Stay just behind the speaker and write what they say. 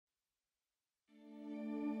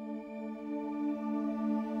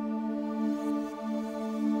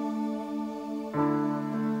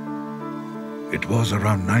It was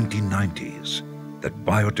around 1990s that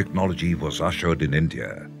biotechnology was ushered in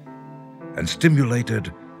India and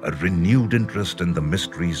stimulated a renewed interest in the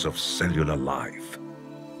mysteries of cellular life,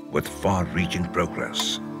 with far-reaching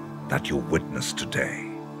progress that you witness today.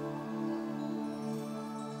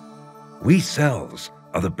 We cells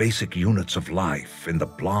are the basic units of life in the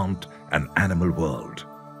plant and animal world,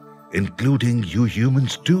 including you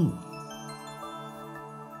humans too.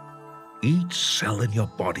 Each cell in your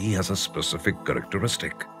body has a specific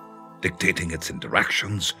characteristic, dictating its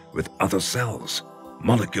interactions with other cells,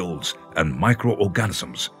 molecules, and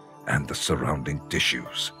microorganisms and the surrounding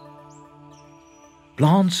tissues.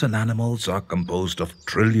 Plants and animals are composed of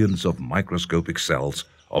trillions of microscopic cells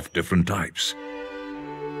of different types.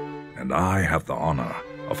 And I have the honor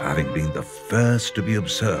of having been the first to be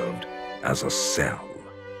observed as a cell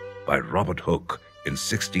by Robert Hooke in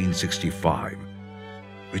 1665,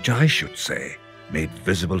 which I should say made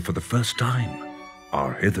visible for the first time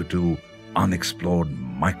our hitherto unexplored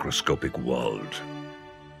microscopic world.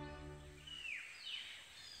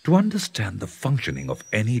 To understand the functioning of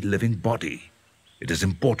any living body, it is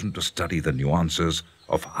important to study the nuances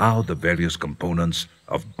of how the various components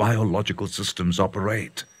of biological systems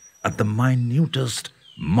operate at the minutest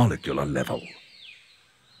molecular level.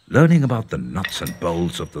 Learning about the nuts and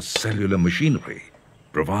bolts of the cellular machinery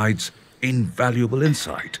provides invaluable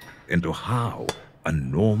insight into how a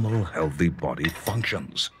normal, healthy body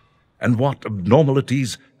functions and what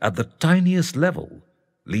abnormalities at the tiniest level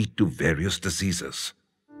lead to various diseases.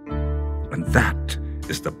 And that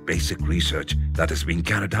is the basic research that is being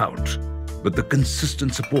carried out with the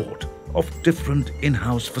consistent support of different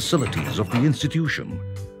in-house facilities of the institution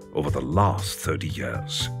over the last 30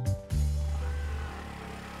 years.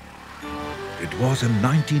 It was in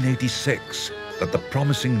 1986 that the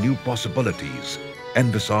promising new possibilities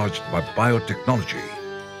envisaged by biotechnology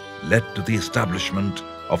led to the establishment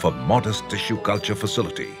of a modest tissue culture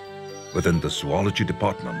facility within the zoology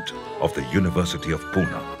department of the University of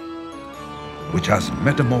Pune, which has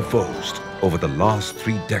metamorphosed over the last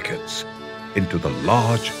 3 decades into the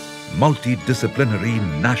large, multidisciplinary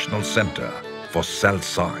National Center for Cell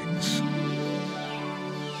Science.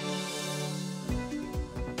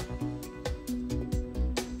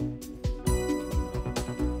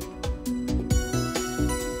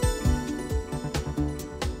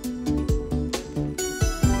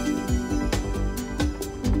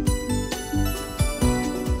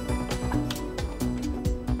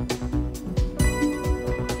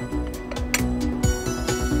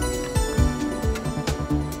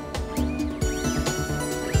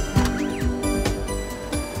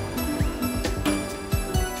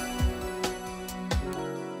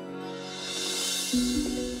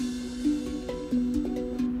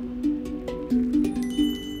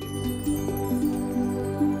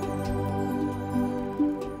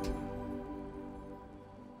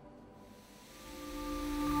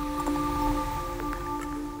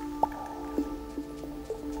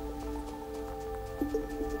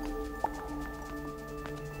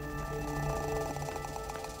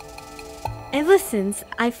 Ever since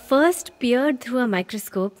I first peered through a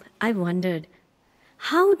microscope, I wondered,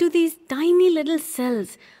 how do these tiny little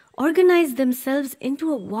cells organize themselves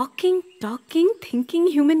into a walking, talking, thinking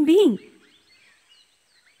human being?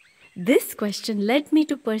 This question led me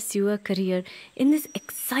to pursue a career in this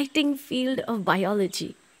exciting field of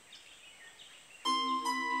biology.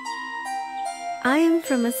 I am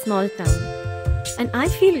from a small town, and I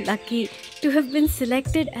feel lucky to have been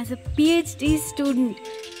selected as a Ph.D. student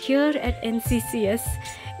here at NCCS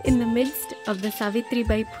in the midst of the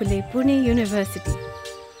Savitribai Phule Pune University.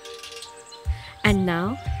 And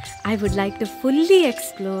now, I would like to fully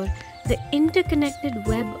explore the interconnected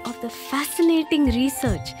web of the fascinating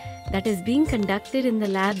research that is being conducted in the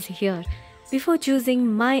labs here before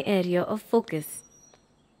choosing my area of focus.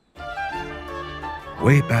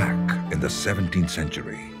 Way back in the 17th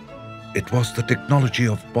century, it was the technology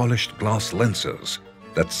of polished glass lenses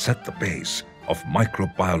that set the pace of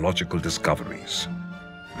microbiological discoveries.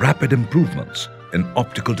 Rapid improvements in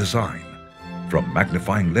optical design, from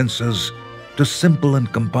magnifying lenses to simple and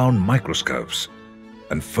compound microscopes,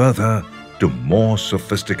 and further to more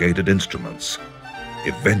sophisticated instruments,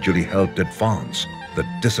 eventually helped advance the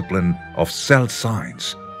discipline of cell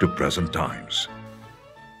science to present times.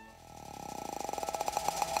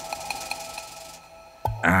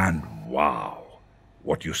 And wow,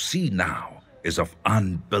 what you see now is of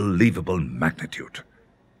unbelievable magnitude.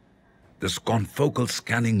 This confocal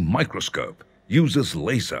scanning microscope uses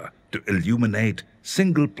laser to illuminate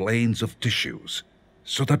single planes of tissues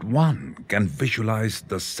so that one can visualize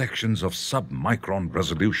the sections of sub-micron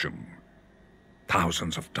resolution.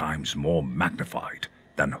 thousands of times more magnified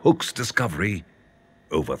than Hooke's discovery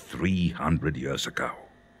over 300 years ago.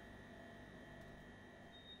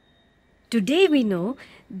 Today we know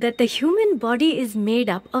that the human body is made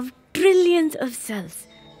up of trillions of cells.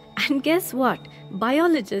 And guess what?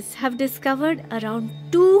 Biologists have discovered around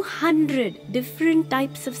 200 different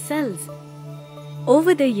types of cells.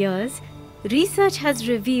 Over the years, research has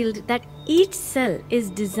revealed that each cell is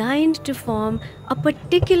designed to form a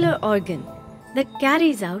particular organ that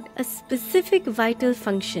carries out a specific vital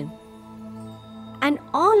function. And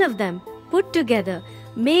all of them put together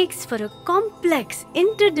makes for a complex,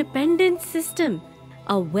 interdependent system,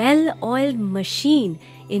 a well-oiled machine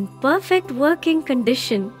in perfect working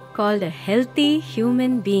condition called a healthy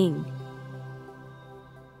human being.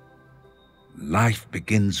 Life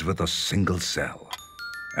begins with a single cell,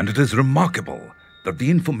 and it is remarkable that the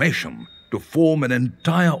information to form an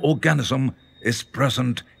entire organism is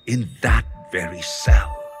present in that very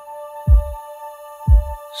cell.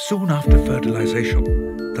 Soon after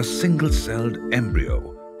fertilization, the single-celled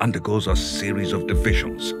embryo undergoes a series of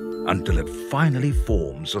divisions until it finally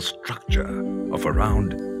forms a structure of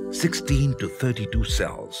around 16 to 32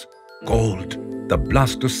 cells called the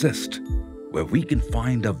blastocyst, where we can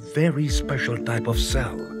find a very special type of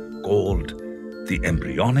cell called the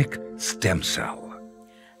embryonic stem cell.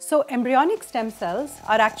 So embryonic stem cells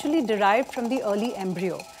are actually derived from the early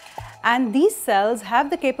embryo. And these cells have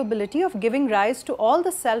the capability of giving rise to all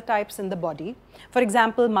the cell types in the body, for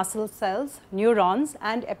example, muscle cells, neurons,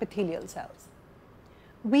 and epithelial cells.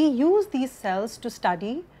 We use these cells to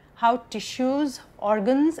study how tissues,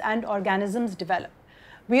 organs, and organisms develop.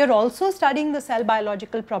 We are also studying the cell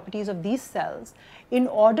biological properties of these cells in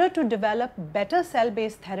order to develop better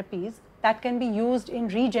cell-based therapies that can be used in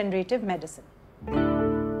regenerative medicine.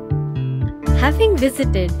 Having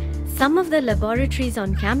visited some of the laboratories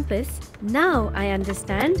on campus, now I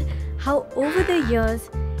understand how over the years,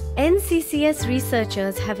 NCCS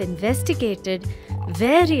researchers have investigated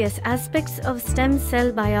various aspects of stem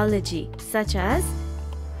cell biology, such as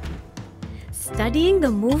studying the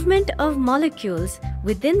movement of molecules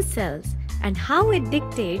within cells and how it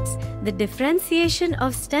dictates the differentiation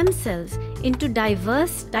of stem cells into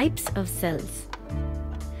diverse types of cells.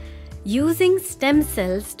 Using stem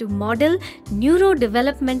cells to model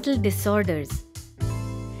neurodevelopmental disorders.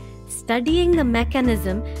 Studying the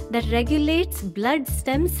mechanism that regulates blood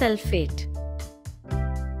stem cell fate.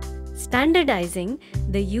 Standardizing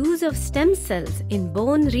the use of stem cells in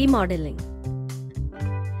bone remodeling.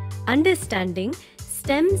 Understanding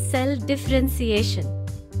stem cell differentiation.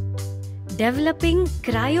 Developing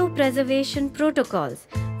cryopreservation protocols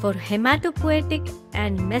for hematopoietic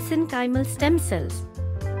and mesenchymal stem cells.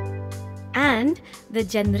 And the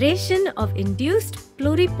generation of induced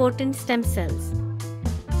pluripotent stem cells.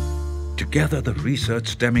 Together, the research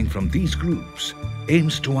stemming from these groups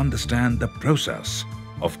aims to understand the process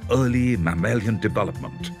of early mammalian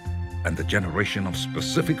development and the generation of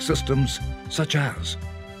specific systems such as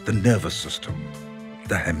the nervous system,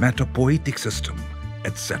 the hematopoietic system,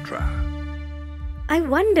 etc. I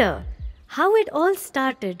wonder how it all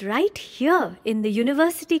started right here in the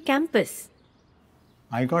university campus.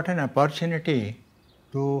 I got an opportunity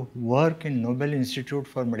to work in Nobel Institute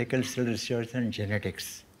for Medical Cell Research and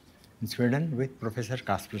Genetics in Sweden with Professor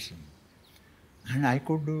Kaspersen. And I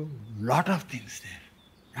could do a lot of things there,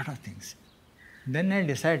 lot of things. Then I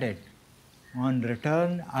decided on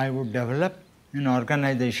return I would develop an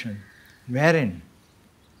organization wherein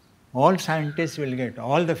all scientists will get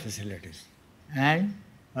all the facilities. And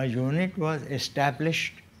a unit was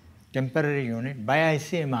established, temporary unit by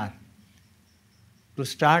ICMR, to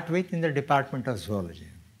start with in the Department of Zoology.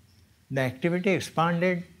 The activity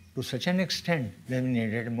expanded to such an extent that we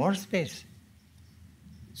needed more space.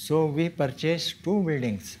 So we purchased 2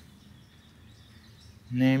 buildings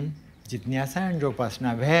named Jitnyasa and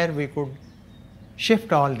Jopasna, where we could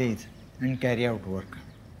shift all these and carry out work.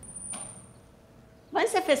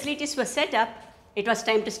 Once the facilities were set up, it was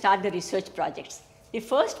time to start the research projects. The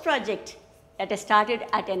first project that I started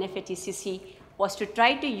at NFATCC was to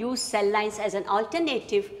try to use cell lines as an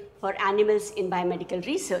alternative for animals in biomedical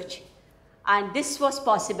research. And this was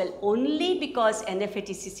possible only because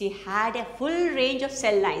NFATCC had a full range of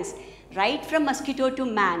cell lines, right from mosquito to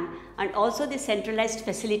man, and also the centralized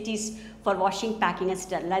facilities for washing, packing, and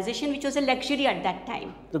sterilization, which was a luxury at that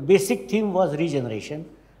time. The basic theme was regeneration,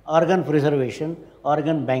 organ preservation,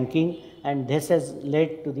 organ banking, and this has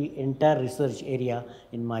led to the entire research area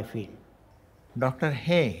in my field. Dr.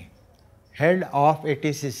 Hay, head of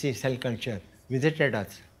ATCC cell culture, visited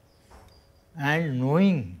us, and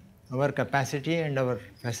knowing our capacity and our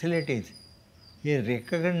facilities, he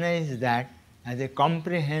recognized that as a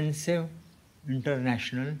comprehensive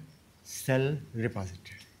international cell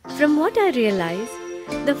repository. From what I realize,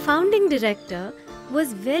 the founding director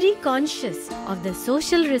was very conscious of the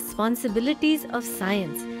social responsibilities of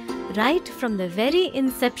science right from the very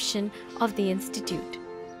inception of the institute.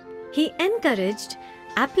 He encouraged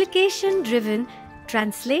application-driven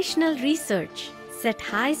translational research, set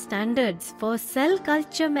high standards for cell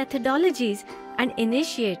culture methodologies, and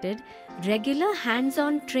initiated regular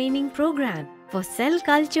hands-on training program for cell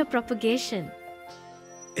culture propagation.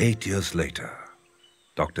 8 years later,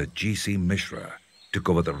 Dr. G.C. Mishra took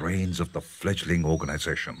over the reins of the fledgling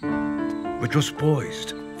organization, which was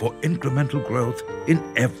poised for incremental growth in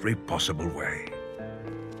every possible way.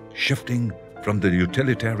 Shifting from the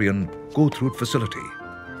utilitarian Kothroot facility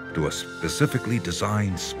to a specifically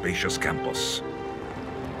designed spacious campus.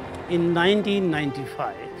 In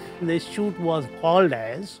 1995, the institute was called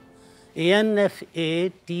as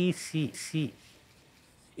ANFATCC.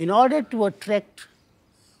 In order to attract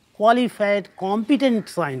qualified, competent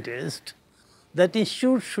scientists, that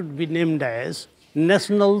institute should be named as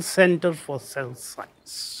National Center for Cell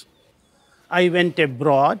Science. I went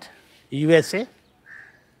abroad, USA,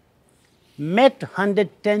 met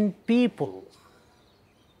 110 people,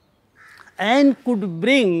 and could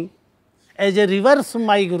bring as a reverse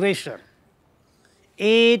migration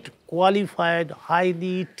 8 qualified,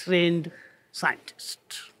 highly trained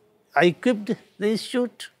scientists. I equipped the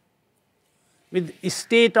institute with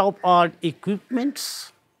state-of-the-art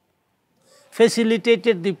equipments,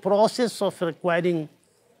 facilitated the process of acquiring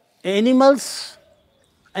animals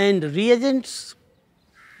and reagents,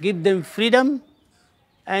 give them freedom,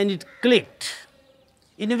 and it clicked.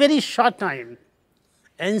 In a very short time,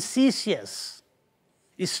 NCCS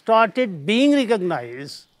started being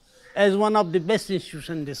recognized as one of the best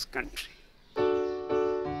institutions in this country.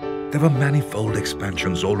 There were manifold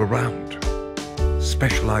expansions all around.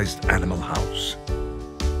 Specialized animal house,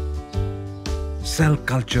 cell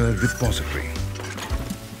culture repository,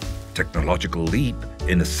 technological leap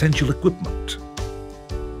in essential equipment,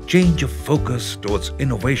 change of focus towards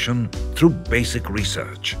innovation through basic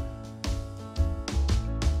research.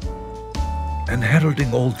 And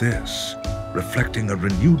heralding all this, reflecting a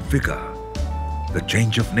renewed vigor, the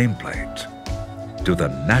change of nameplate to the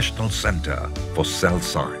National Center for Cell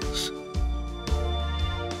Science.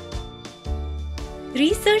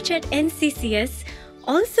 Research at NCCS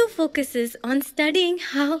also focuses on studying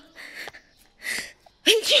how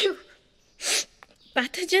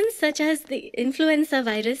pathogens such as the influenza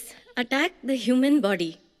virus attack the human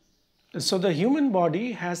body. So the human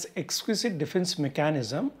body has exquisite defense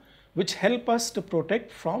mechanism which help us to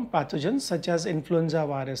protect from pathogens such as influenza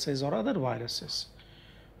viruses or other viruses.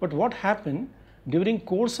 But what happened during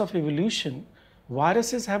course of evolution,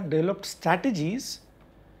 viruses have developed strategies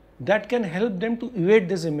that can help them to evade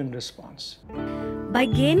this immune response. By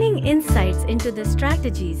gaining insights into the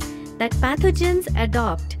strategies that pathogens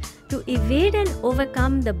adopt to evade and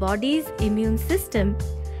overcome the body's immune system,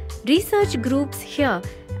 research groups here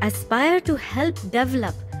aspire to help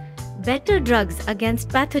develop better drugs against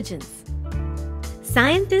pathogens.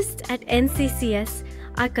 Scientists at NCCS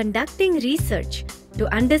are conducting research to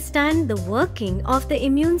understand the working of the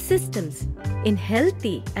immune systems in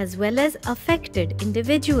healthy as well as affected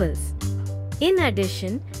individuals. In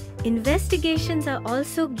addition, investigations are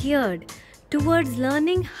also geared towards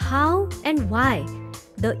learning how and why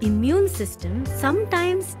the immune system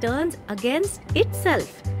sometimes turns against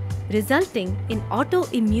itself, resulting in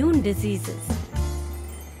autoimmune diseases.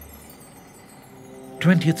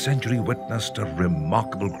 20th century witnessed a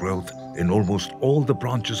remarkable growth in almost all the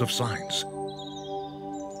branches of science.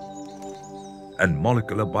 And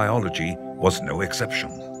molecular biology was no exception.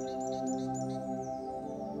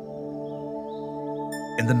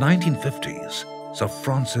 In the 1950s, Sir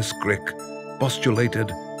Francis Crick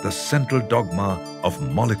postulated the central dogma of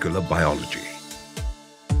molecular biology.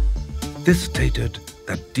 This stated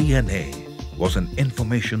that DNA was an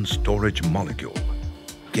information storage molecule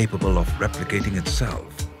capable of replicating itself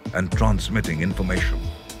and transmitting information.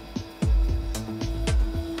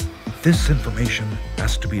 This information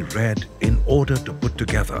has to be read in order to put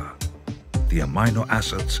together the amino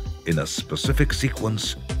acids in a specific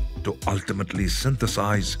sequence to ultimately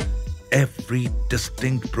synthesize every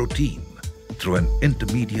distinct protein through an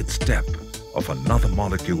intermediate step of another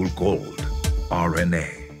molecule called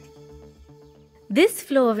RNA. This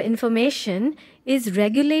flow of information is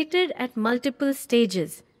regulated at multiple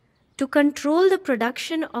stages to control the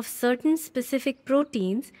production of certain specific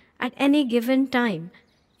proteins at any given time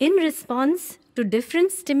in response to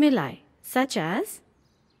different stimuli, such as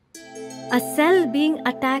a cell being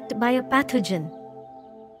attacked by a pathogen,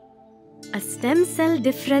 a stem cell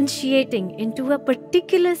differentiating into a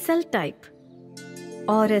particular cell type,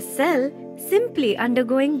 or a cell simply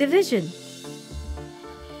undergoing division.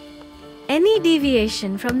 Any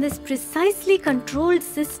deviation from this precisely controlled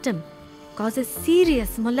system causes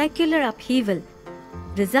serious molecular upheaval,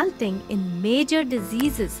 resulting in major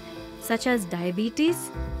diseases such as diabetes,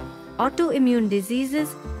 autoimmune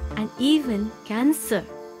diseases, and even cancer.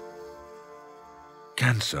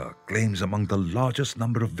 Cancer claims among the largest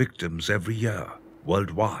number of victims every year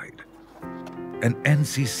worldwide. And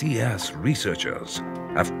NCCS researchers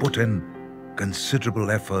have put in considerable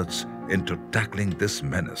efforts into tackling this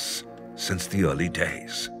menace since the early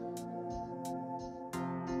days.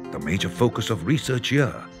 The major focus of research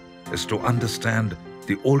here is to understand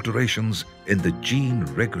the alterations in the gene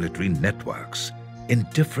regulatory networks in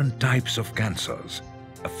different types of cancers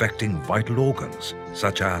affecting vital organs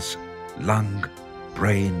such as lung,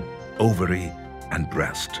 brain, ovary, and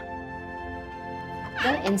breast.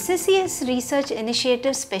 The NCCS research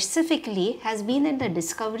initiative specifically has been in the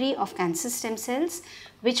discovery of cancer stem cells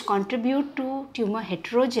which contribute to tumor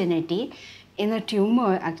heterogeneity in a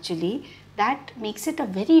tumor actually. That makes it a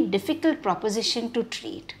very difficult proposition to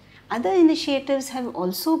treat. Other initiatives have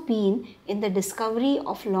also been in the discovery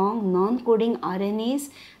of long non-coding RNAs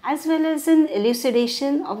as well as in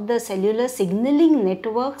elucidation of the cellular signaling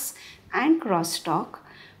networks and crosstalk,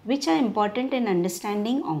 which are important in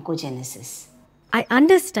understanding oncogenesis. I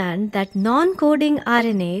understand that non-coding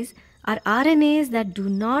RNAs are RNAs that do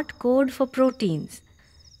not code for proteins.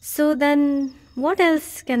 So then, what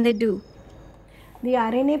else can they do? The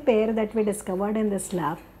RNA pair that we discovered in this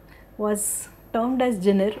lab was termed as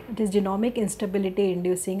GINIR, it is genomic instability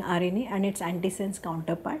inducing RNA, and its antisense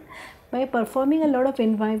counterpart. By performing a lot of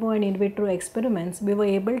in vivo and in vitro experiments, we were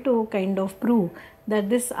able to kind of prove that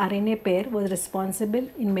this RNA pair was responsible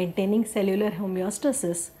in maintaining cellular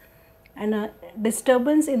homeostasis, and a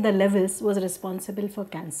disturbance in the levels was responsible for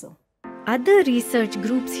cancer. Other research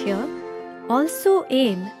groups here also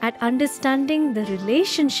aim at understanding the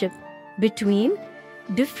relationship between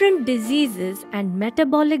different diseases and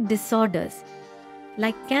metabolic disorders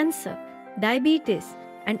like cancer, diabetes,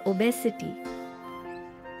 and obesity.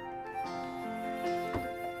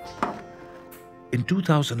 In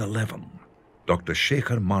 2011, Dr.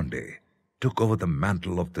 Shekhar Mande took over the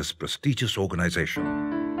mantle of this prestigious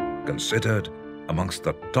organization, considered amongst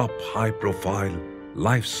the top high-profile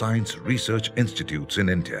life science research institutes in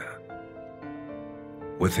India.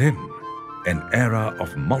 With him, an era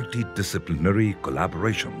of multidisciplinary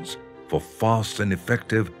collaborations for fast and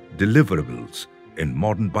effective deliverables in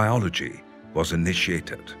modern biology was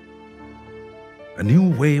initiated. A new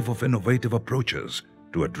wave of innovative approaches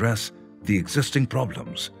to address the existing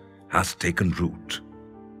problems has taken root.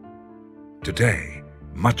 Today,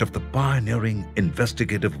 much of the pioneering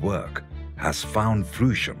investigative work has found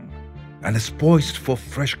fruition and is poised for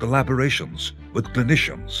fresh collaborations with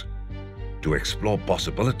clinicians to explore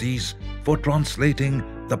possibilities for translating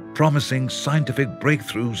the promising scientific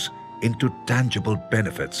breakthroughs into tangible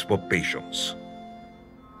benefits for patients.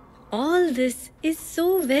 All this is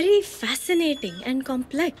so very fascinating and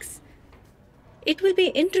complex. It will be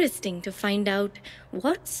interesting to find out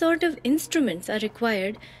what sort of instruments are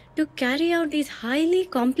required to carry out these highly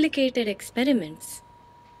complicated experiments.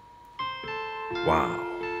 Wow!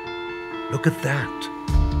 Look at that!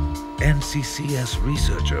 NCCS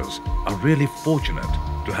researchers are really fortunate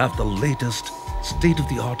to have the latest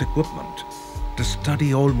state-of-the-art equipment to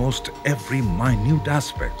study almost every minute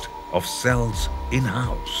aspect of cells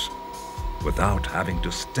in-house without having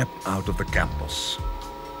to step out of the campus.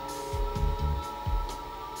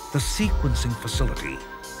 The sequencing facility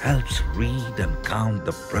helps read and count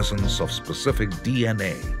the presence of specific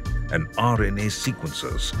DNA and RNA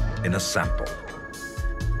sequences in a sample.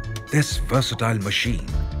 This versatile machine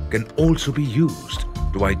can also be used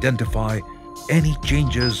to identify any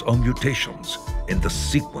changes or mutations in the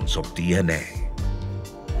sequence of DNA.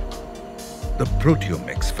 The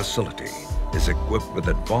proteomics facility is equipped with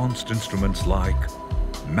advanced instruments like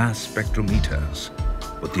mass spectrometers,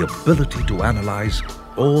 with the ability to analyze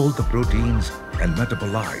all the proteins and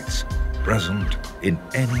metabolites present in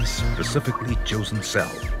any specifically chosen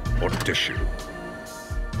cell or tissue.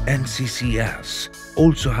 NCCS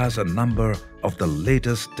also has a number of the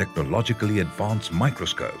latest technologically advanced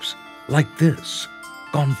microscopes like this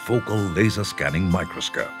confocal laser scanning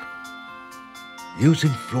microscope. Using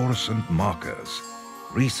fluorescent markers,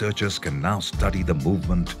 researchers can now study the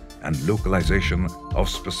movement and localization of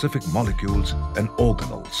specific molecules and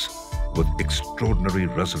organelles with extraordinary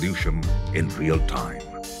resolution in real time.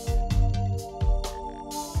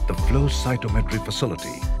 The flow cytometry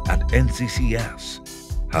facility at NCCS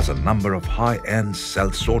has a number of high-end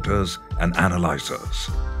cell sorters and analyzers.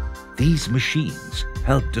 These machines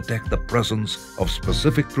help detect the presence of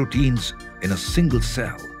specific proteins in a single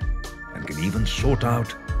cell and can even sort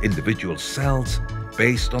out individual cells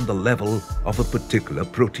based on the level of a particular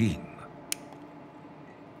protein.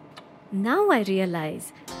 Now I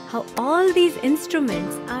realize how all these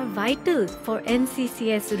instruments are vital for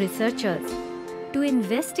NCCS researchers to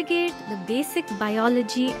investigate the basic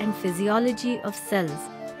biology and physiology of cells,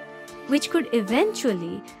 which could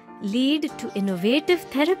eventually lead to innovative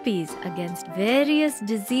therapies against various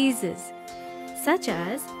diseases, such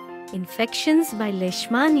as infections by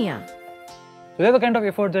Leishmania. So that's the kind of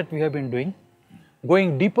effort that we have been doing,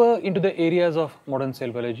 going deeper into the areas of modern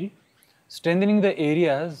cell biology, strengthening the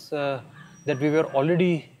areas that we were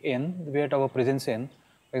already in, we had our presence in,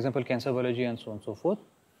 for example, cancer biology and so on and so forth.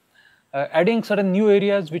 Adding certain new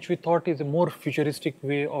areas which we thought is a more futuristic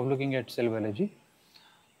way of looking at cell biology,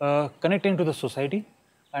 connecting to the society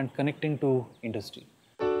and connecting to industry.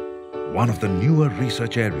 One of the newer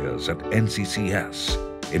research areas at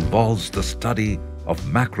NCCS involves the study of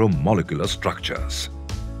macromolecular structures.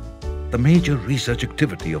 The major research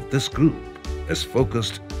activity of this group is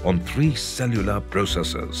focused on 3 cellular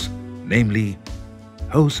processes, namely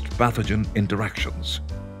host-pathogen interactions,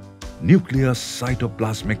 nuclear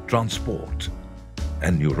cytoplasmic transport,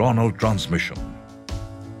 and neuronal transmission.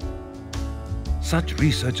 Such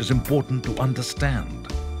research is important to understand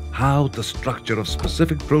how the structure of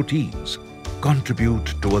specific proteins contribute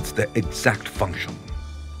towards their exact function.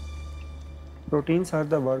 Proteins are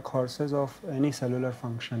the workhorses of any cellular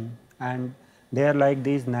function, and they are like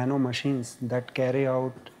these nano machines that carry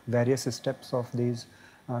out various steps of these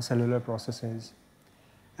cellular processes.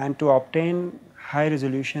 And to obtain high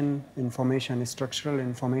resolution information, structural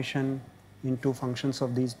information into functions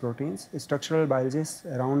of these proteins, structural biologists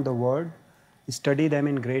around the world study them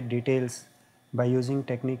in great details by using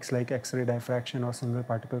techniques like X-ray diffraction or single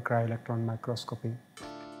particle cryo-electron microscopy.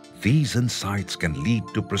 These insights can lead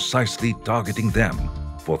to precisely targeting them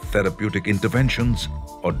for therapeutic interventions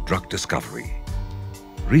or drug discovery.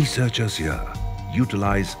 Researchers here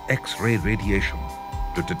utilize X-ray radiation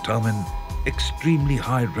to determine extremely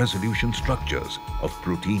high resolution structures of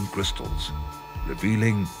protein crystals,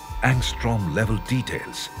 revealing angstrom level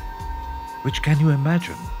details, which, can you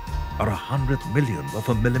imagine, are 100 millionth of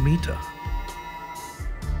a millimeter.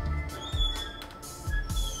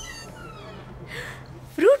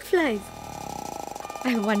 Fruit flies!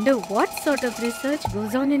 I wonder what sort of research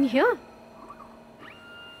goes on in here.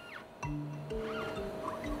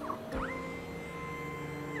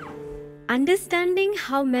 Understanding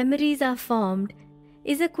how memories are formed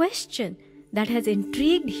is a question that has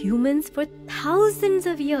intrigued humans for thousands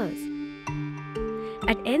of years.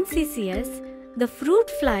 At NCCS, the fruit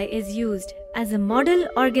fly is used as a model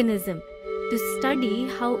organism to study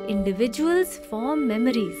how individuals form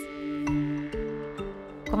memories.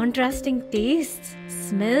 Contrasting tastes,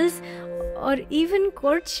 smells, or even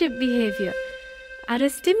courtship behavior are a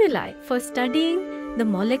stimuli for studying the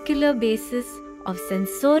molecular basis of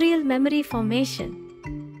sensorial memory formation.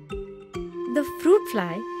 The fruit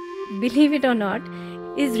fly, believe it or not,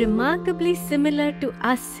 is remarkably similar to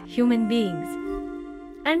us human beings,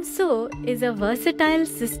 and so is a versatile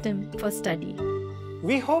system for study.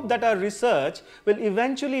 We hope that our research will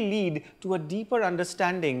eventually lead to a deeper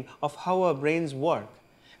understanding of how our brains work,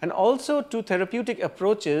 and also to therapeutic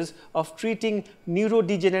approaches of treating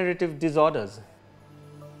neurodegenerative disorders.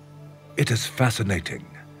 It is fascinating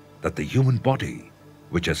that the human body,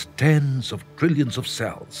 which has tens of trillions of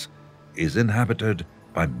cells, is inhabited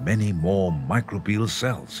by many more microbial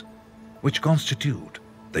cells, which constitute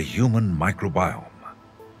the human microbiome.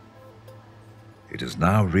 It is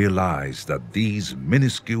now realized that these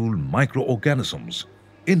minuscule microorganisms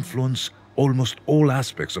influence almost all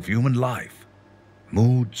aspects of human life: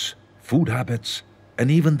 moods, food habits,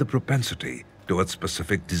 and even the propensity towards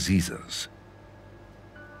specific diseases.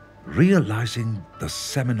 Realizing the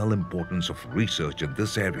seminal importance of research in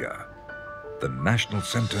this area, the National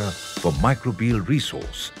Center for Microbial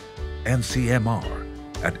Resource, NCMR,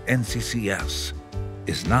 at NCCS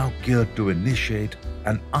is now geared to initiate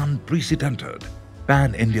an unprecedented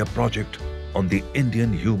pan-India project on the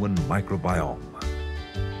Indian human microbiome.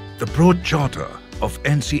 The broad charter of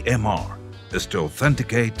NCMR is to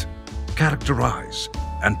authenticate, characterize,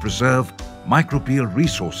 and preserve microbial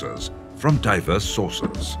resources from diverse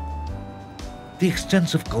sources. The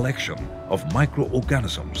extensive collection of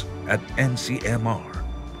microorganisms at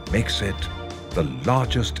NCMR makes it the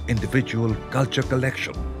largest individual culture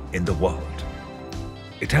collection in the world.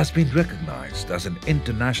 It has been recognized as an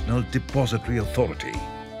International Depository Authority,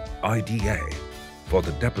 IDA, for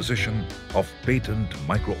the deposition of patent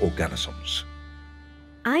microorganisms.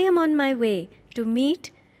 I am on my way to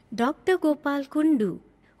meet Dr. Gopal Kundu,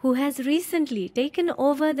 who has recently taken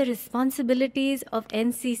over the responsibilities of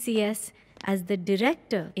NCCS as the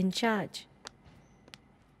director in charge.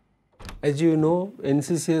 As you know,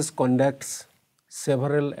 NCCS conducts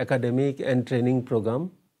several academic and training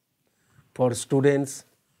programs for students,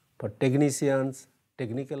 for technicians,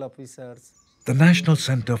 technical officers. The National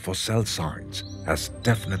Center for Cell Science has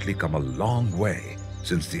definitely come a long way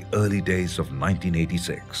since the early days of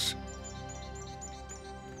 1986.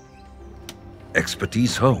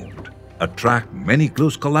 Expertise honed attract many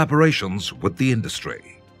close collaborations with the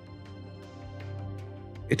industry.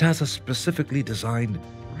 It has a specifically designed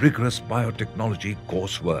rigorous biotechnology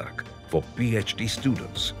coursework for Ph.D.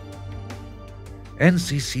 students.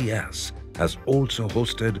 NCCS has also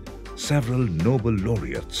hosted several Nobel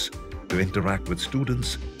laureates to interact with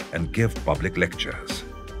students and give public lectures.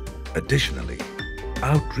 Additionally,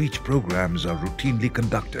 outreach programs are routinely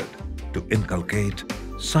conducted to inculcate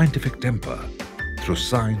scientific temper through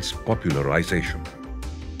science popularization.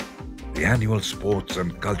 The annual sports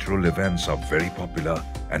and cultural events are very popular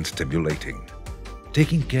and stimulating,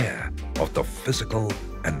 taking care of the physical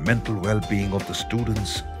and mental well-being of the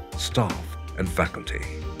students, staff, and faculty.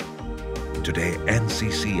 Today,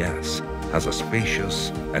 NCCS has a spacious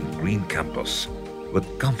and green campus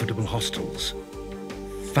with comfortable hostels,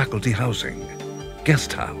 faculty housing,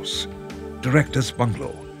 guest house, director's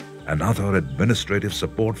bungalow, and other administrative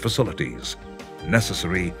support facilities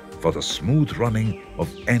necessary for the smooth running of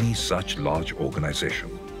any such large organization.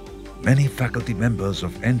 Many faculty members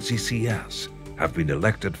of NCCS have been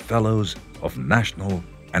elected fellows of national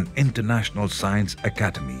and international science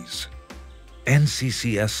academies.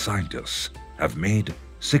 NCCS scientists have made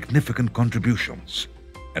significant contributions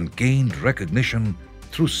and gained recognition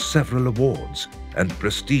through several awards and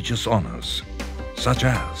prestigious honors, such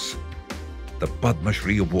as the Padma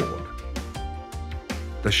Shri Award,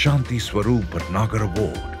 the Shanti Swaroop Bhatnagar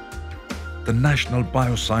Award, the National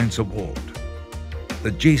Bioscience Award,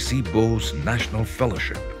 the J.C. Bose National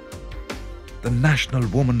Fellowship, the National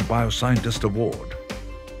Woman Bioscientist Award,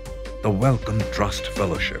 the Wellcome Trust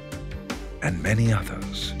Fellowship, and many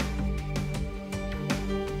others.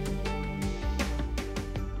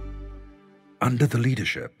 Under the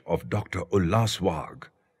leadership of Dr. Ullas Wagh,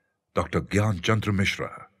 Dr. Gyan Chandra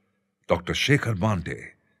Mishra, Dr. Shekhar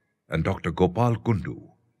Mande, and Dr. Gopal Kundu,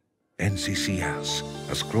 NCCS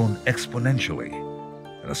has grown exponentially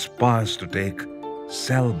and aspires to take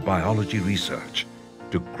cell biology research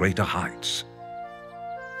to greater heights.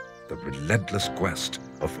 The relentless quest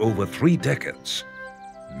of over 3 decades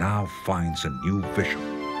now finds a new vision,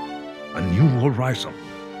 a new horizon,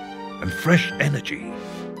 and fresh energy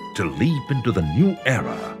to leap into the new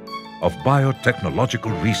era of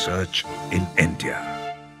biotechnological research in India.